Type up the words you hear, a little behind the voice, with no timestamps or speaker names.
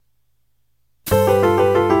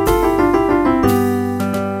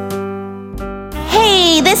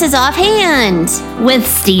This is Offhand with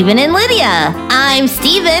Stephen and Lydia. I'm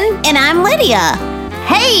Stephen. and I'm Lydia.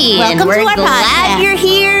 Hey, Welcome and we're to our glad podcast. you're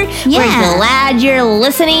here. Yeah. We're glad you're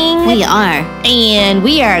listening. We are. And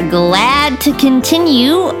we are glad to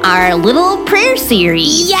continue our little prayer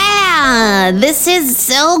series. Yeah, this is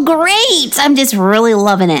so great. I'm just really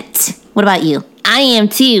loving it. What about you? I am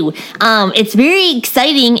too. It's very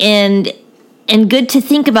exciting and good to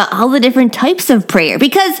think about all the different types of prayer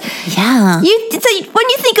because Yeah. when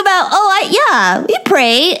you think about we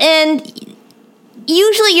pray, and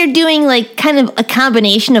usually you're doing like kind of a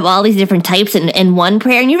combination of all these different types in one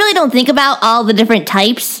prayer, and you really don't think about all the different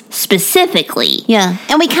types specifically. Yeah.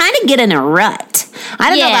 And we kind of get in a rut. I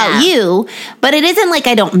don't know Yeah. about you, but it isn't like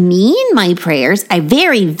I don't mean my prayers. I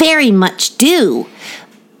very, very much do.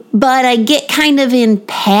 But I get kind of in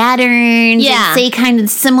patterns Yeah. and say kind of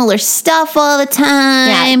similar stuff all the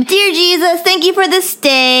time. Dear Jesus, thank you for this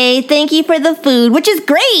day. Thank you for the food, which is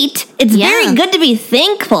great. It's Yeah. very good to be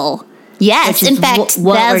thankful. Yes, Which in is fact,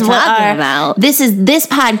 what that's we're what talking about. this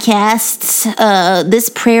podcast's, this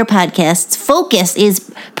prayer podcast's focus is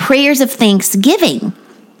prayers of thanksgiving.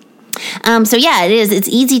 So yeah, it is. It's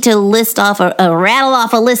easy to list off rattle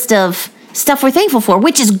off a list of stuff we're thankful for,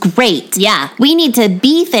 which is great. Yeah. We need to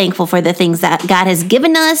be thankful for the things that God has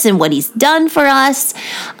given us and what He's done for us.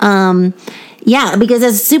 Yeah, because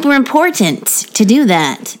it's super important to do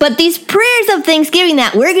that. But these prayers of thanksgiving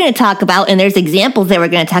that we're going to talk about, and there's examples that we're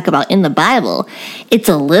going to talk about in the Bible, it's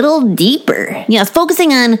a little deeper. Yeah,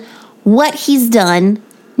 focusing on what He's done,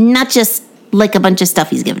 not just like a bunch of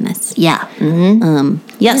stuff He's given us. Yeah.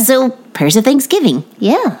 So prayers of Thanksgiving.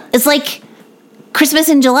 Yeah. It's like Christmas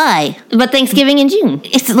in July. But Thanksgiving in June.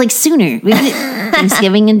 It's like sooner.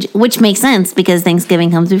 Thanksgiving, which makes sense because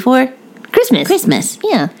Thanksgiving comes before Christmas.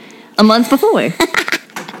 Yeah. A month before.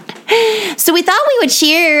 So we thought we would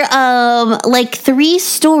share like 3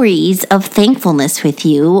 stories of thankfulness with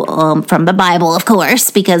you from the Bible, of course,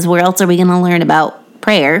 because where else are we going to learn about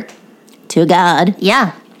prayer to God?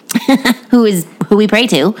 Yeah. who we pray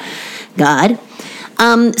to, God.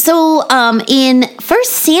 So in 1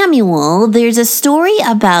 Samuel, there's a story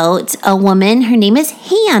about a woman. Her name is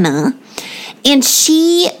Hannah, and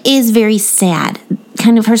she is very sad.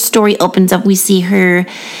 Kind of her story opens up. We see her.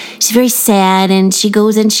 She's very sad, and she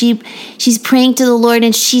goes and she's praying to the Lord,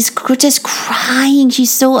 and she's just crying. She's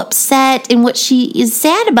so upset, and what she is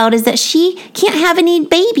sad about is that she can't have any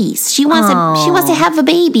babies. She wants to have a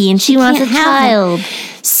baby, and she wants can't a have child. one.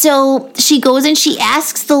 So she goes and she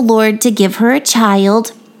asks the Lord to give her a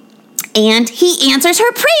child, and He answers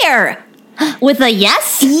her prayer. With a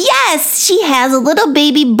yes? Yes, she has a little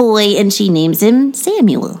baby boy, and she names him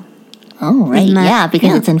Samuel. Oh, right. Isn't that- Yeah, because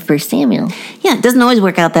yeah. it's in 1 Samuel. Yeah, it doesn't always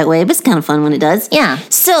work out that way, but it's kind of fun when it does. Yeah.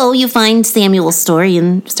 So you find Samuel's story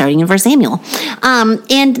starting in 1 Samuel.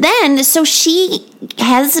 And then, so she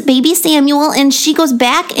has baby Samuel, and she goes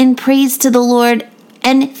back and prays to the Lord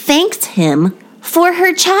and thanks Him for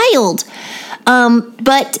her child.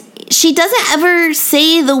 But she doesn't ever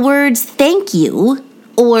say the words thank you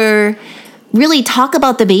or really talk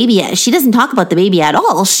about the baby. She doesn't talk about the baby at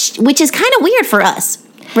all, which is kind of weird for us.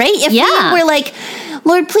 Right? If Yeah. we were like,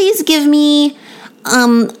 Lord, please give me,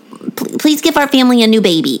 please give our family a new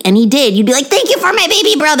baby. And He did. You'd be like, thank you for my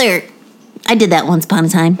baby brother. I did that once upon a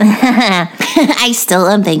time. I still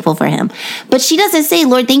am thankful for him. But she doesn't say,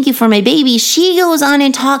 Lord, thank you for my baby. She goes on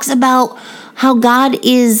and talks about how God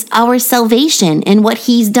is our salvation and what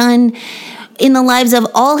He's done in the lives of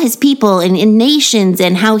all His people and in nations,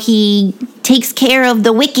 and how He takes care of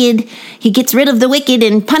the wicked. He gets rid of the wicked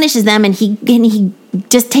and punishes them, and he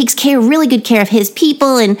just takes really good care of His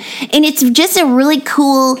people, and it's just a really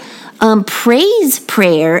cool praise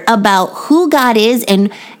prayer about who God is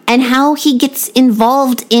and how He gets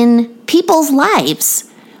involved in people's lives,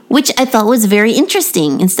 which I thought was very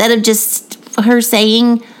interesting. Instead of just her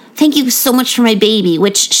saying, thank you so much for my baby,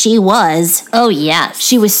 which she was. Oh, yes.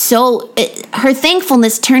 She was her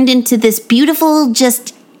thankfulness turned into this beautiful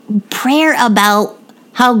just prayer about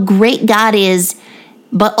how great God is,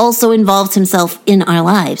 but also involves Himself in our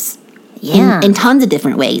lives. Yeah. In tons of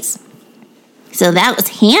different ways. So that was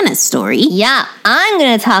Hannah's story. Yeah. I'm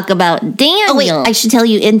going to talk about Daniel. Oh, wait, I should tell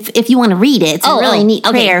you, if you want to read it, it's a really neat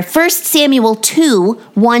okay. prayer. 1 Samuel 2,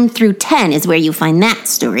 1 through 10 is where you find that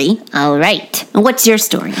story. All right. And what's your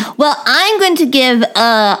story? Well, I'm going to give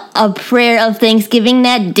a prayer of thanksgiving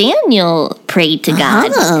that Daniel prayed to God.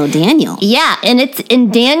 Oh, Daniel. Yeah, and it's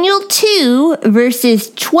in Daniel 2, verses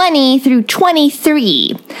 20 through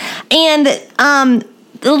 23. And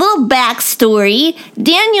a little backstory,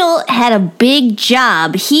 Daniel had a big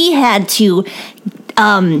job. He had to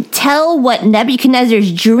tell what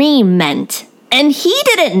Nebuchadnezzar's dream meant And he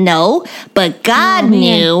didn't know, but God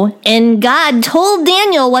knew, and God told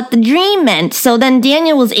Daniel what the dream meant. So then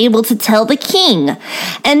Daniel was able to tell the king.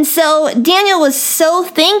 And so Daniel was so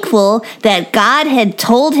thankful that God had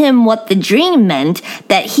told him what the dream meant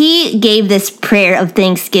that he gave this prayer of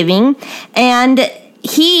thanksgiving. And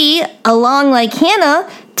he, along like Hannah,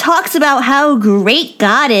 talks about how great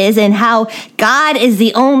God is and how God is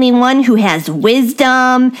the only one who has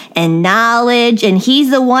wisdom and knowledge, and he's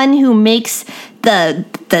the one who makes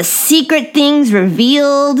the secret things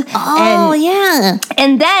revealed.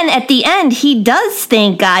 And then at the end, he does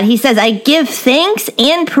thank God. He says, I give thanks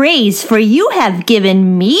and praise, for you have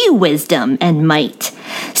given me wisdom and might.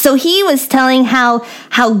 So he was telling how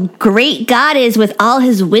great God is with all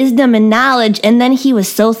his wisdom and knowledge, and then he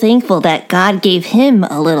was so thankful that God gave him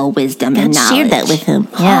a little wisdom and knowledge. Shared that with him.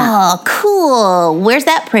 Yeah. Oh, cool. Where's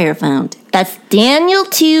that prayer found? That's Daniel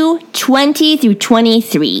 2:20 through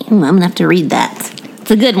 23. I'm going to have to read that.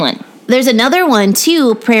 It's a good one. There's another one,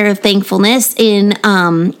 too, prayer of thankfulness. In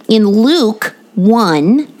Luke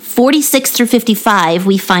 1:46 through 55,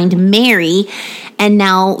 we find Mary. And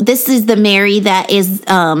now this is the Mary that is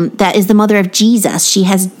the mother of Jesus. She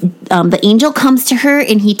has the angel comes to her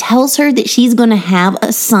and he tells her that she's going to have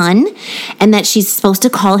a son and that she's supposed to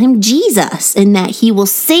call him Jesus and that he will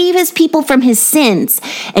save his people from his sins.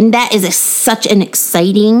 And that is such an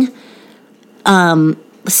exciting,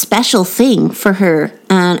 special thing for her.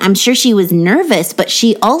 I'm sure she was nervous, but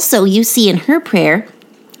she also, you see in her prayer,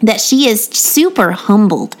 that she is super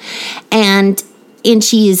humbled, and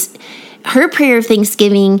her prayer of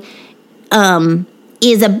thanksgiving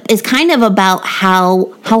is kind of about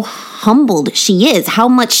how humbled she is, how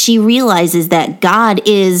much she realizes that God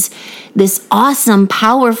is this awesome,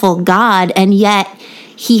 powerful God, and yet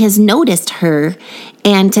he has noticed her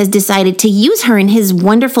and has decided to use her in his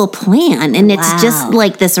wonderful plan. And it's just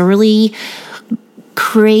like this really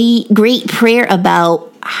great prayer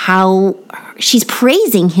about how she's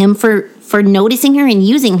praising him for noticing her and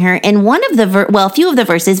using her. And one of the a few of the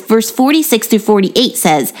verses, verse 46 through 48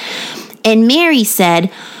 says, and Mary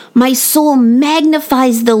said, my soul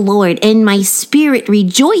magnifies the Lord, and my spirit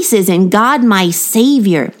rejoices in God my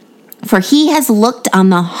Savior. For he has looked on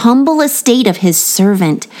the humble estate of his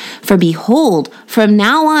servant. For behold, from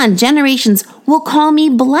now on generations will call me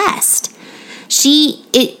blessed.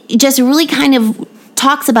 It just really kind of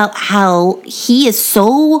talks about how he is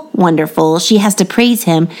so wonderful. She has to praise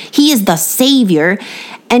him. He is the Savior,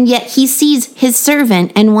 and yet he sees his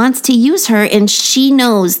servant and wants to use her, and she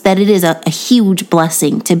knows that it is a huge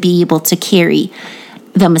blessing to be able to carry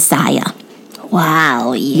the Messiah.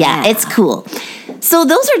 Wow, yeah, it's cool. So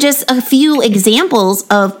those are just a few examples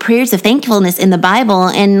of prayers of thankfulness in the Bible,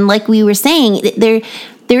 and like we were saying, there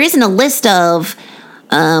isn't a list of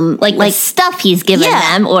like stuff he's given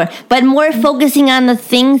them, but more focusing on the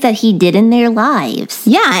things that he did in their lives.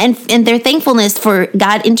 Yeah, and their thankfulness for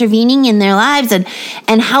God intervening in their lives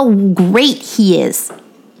and how great he is.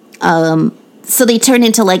 So they turn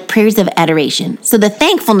into like prayers of adoration. So the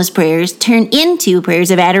thankfulness prayers turn into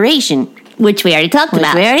prayers of adoration, which we already talked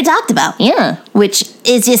about. Yeah, which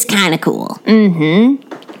is just kind of cool. Mm-hmm.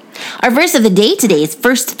 Our verse of the day today is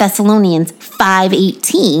 1 Thessalonians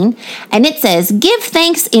 5:18, and it says, give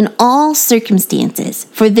thanks in all circumstances,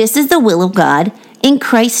 for this is the will of God in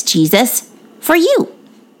Christ Jesus for you.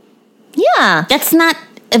 Yeah. That's not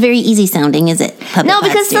a very easy sounding, is it? No,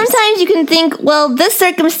 because sometimes you can think, well, this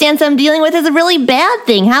circumstance I'm dealing with is a really bad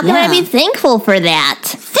thing. How can I be thankful for that?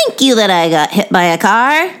 Thank you that I got hit by a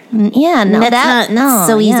car. Yeah, no, that's not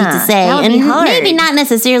so easy to say. That would be hard. Maybe not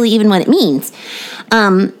necessarily even what it means.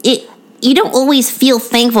 You don't always feel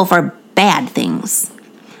thankful for bad things.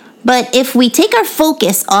 But if we take our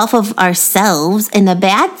focus off of ourselves and the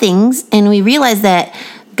bad things, and we realize that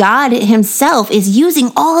God himself is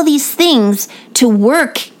using all of these things to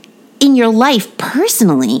work in your life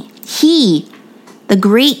personally, he, the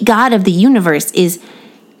great God of the universe, is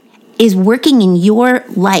working in your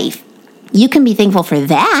life. You can be thankful for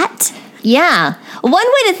that. Yeah. One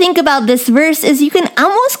way to think about this verse is you can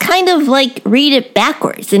almost kind of like read it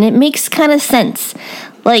backwards, and it makes kind of sense.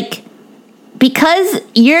 Like, because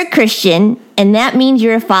you're a Christian, and that means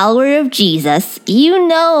you're a follower of Jesus, you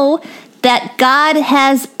know that God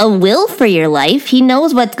has a will for your life. He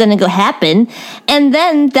knows what's going to go happen. And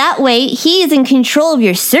then that way, he is in control of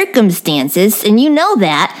your circumstances, and you know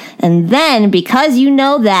that. And then because you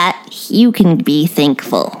know that, you can be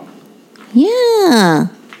thankful. Yeah.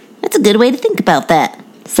 That's a good way to think about that.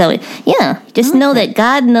 So, yeah, just know that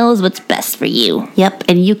God knows what's best for you. Yep,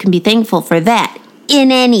 and you can be thankful for that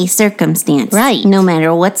in any circumstance. Right. No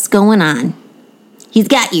matter what's going on. He's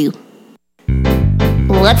got you.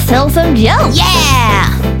 let's tell some jokes. Yeah!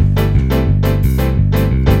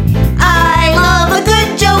 I love a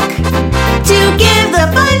good joke to give the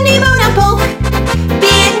funny bone a poke. Be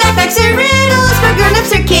it knock-knocks or riddles for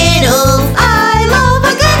grown-ups or kiddles. I love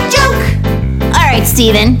a good joke. All right,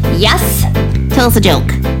 Steven. Yes? Tell us a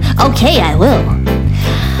joke. Okay, I will.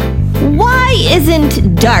 Why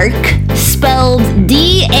isn't dark spelled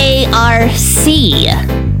D-A-R-C?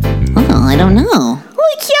 Oh, I don't know.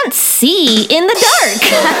 We can't see in the dark.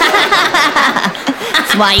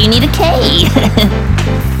 That's why you need a K.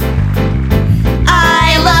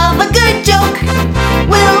 I love a good joke.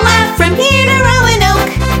 We'll laugh from here to Roanoke.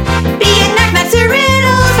 Be it knock-knocks or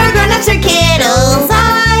riddles for grown-ups or kiddles.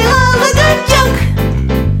 I love a good joke.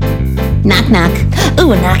 Knock-knock.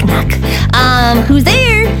 Ooh, a knock-knock. Who's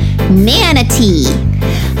there? Manatee.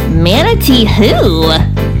 Manatee who?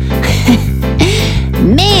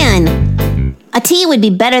 Man, a tee would be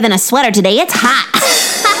better than a sweater today. It's hot.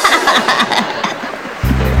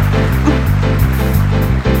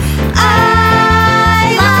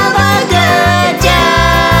 I love a good joke.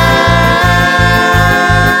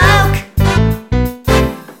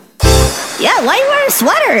 Yeah, why are you wearing a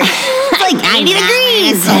sweater? It's like 90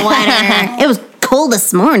 degrees. Sweater. It was cold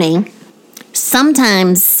this morning.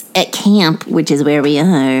 Sometimes at camp, which is where we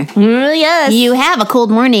are, Yes. you have a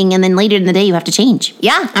cold morning and then later in the day you have to change.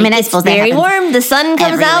 Yeah, I mean, I it's suppose that very happens warm. The sun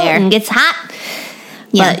comes out everywhere. and gets hot.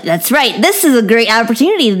 Yeah. But that's right. This is a great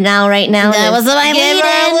opportunity right now. That to was my give lead-in.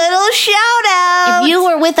 our little shout out. If you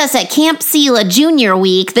were with us at Camp Sela Junior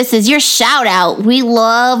Week, this is your shout out. We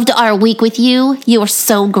loved our week with you. You were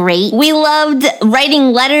so great. We loved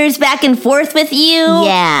writing letters back and forth with you.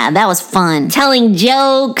 Yeah, that was fun. Telling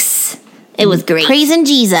jokes. It was great. Praising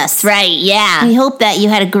Jesus. Right, yeah. We hope that you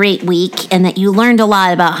had a great week and that you learned a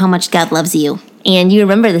lot about how much God loves you. And you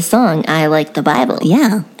remember the song, I Like the Bible.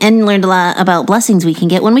 Yeah, and learned a lot about blessings we can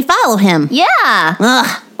get when we follow Him. Yeah. Ugh,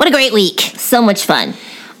 what a great week. So much fun.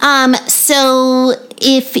 So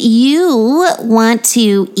if you want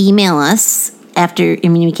to email us after, I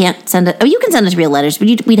mean, you can't send it, you can send us real letters, but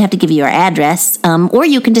we'd have to give you our address, or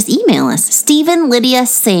you can just email us,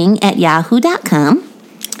 StephenLydiaSing@yahoo.com.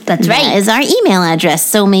 That's right. That is our email address,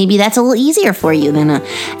 so maybe that's a little easier for you than an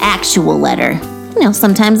actual letter. You know,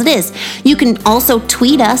 sometimes it is. You can also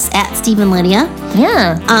tweet us at Stephen Lydia.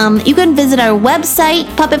 Yeah. You can visit our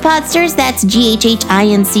website, Puppet Podsters. That's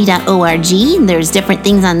ghhinc.org. There's different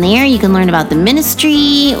things on there. You can learn about the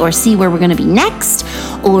ministry or see where we're going to be next,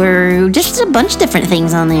 or just a bunch of different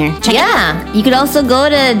things on there. Check it out. Yeah. You could also go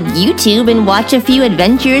to YouTube and watch a few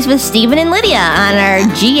adventures with Stephen and Lydia on our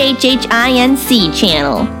GHHINC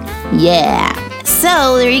channel. Yeah.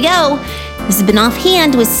 So there you go. This has been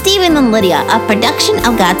Offhand with Stephen and Lydia, a production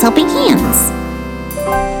of God's Helping Hands.